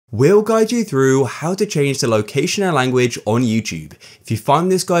We'll guide you through how to change the location and language on YouTube. If you find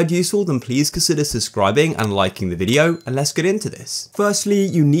this guide useful, then please consider subscribing and liking the video, and let's get into this. Firstly,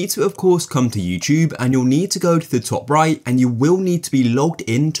 you need to of course come to YouTube, and you'll need to go to the top right, and you will need to be logged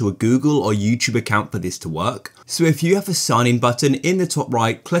into a Google or YouTube account for this to work. So if you have a sign in button in the top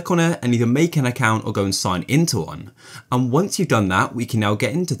right, click on it and either make an account or go and sign into one. And once you've done that, we can now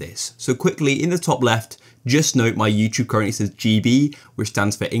get into this. So quickly in the top left, just note my YouTube currently says GB, which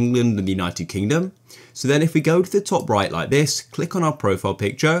stands for England and the United Kingdom. So then if we go to the top right like this, click on our profile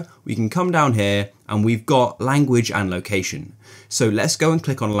picture, we can come down here and we've got language and location. So let's go and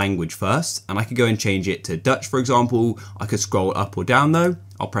click on language first, and I could go and change it to Dutch, for example. I could scroll up or down though.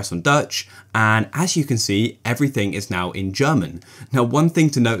 I'll press on Dutch, and as you can see, everything is now in German. Now, one thing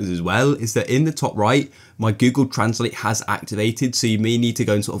to note as well is that in the top right, my Google Translate has activated, so you may need to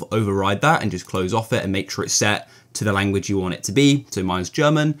go and sort of override that and just close off it and make sure it's set to the language you want it to be. So mine's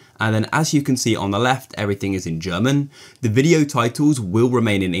German, and then as you can see on the left, everything is in German. The video titles will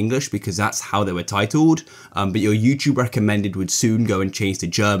remain in English because that's how they were titled, but your YouTube recommended would soon go and change to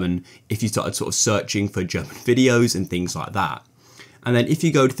German if you started sort of searching for German videos and things like that. And then if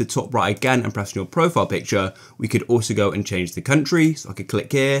you go to the top right again and press on your profile picture, we could also go and change the country. So I could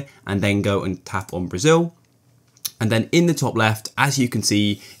click here and then go and tap on Brazil. And then in the top left, as you can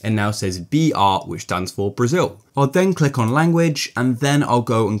see, it now says BR, which stands for Brazil. I'll then click on language, and then I'll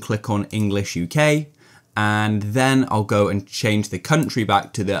go and click on English UK. And then I'll go and change the country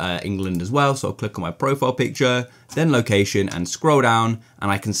back to the England as well. So I'll click on my profile picture, then location, and scroll down,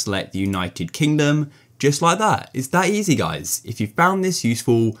 and I can select the United Kingdom. Just like that. It's that easy, guys. If you found this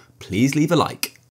useful, please leave a like.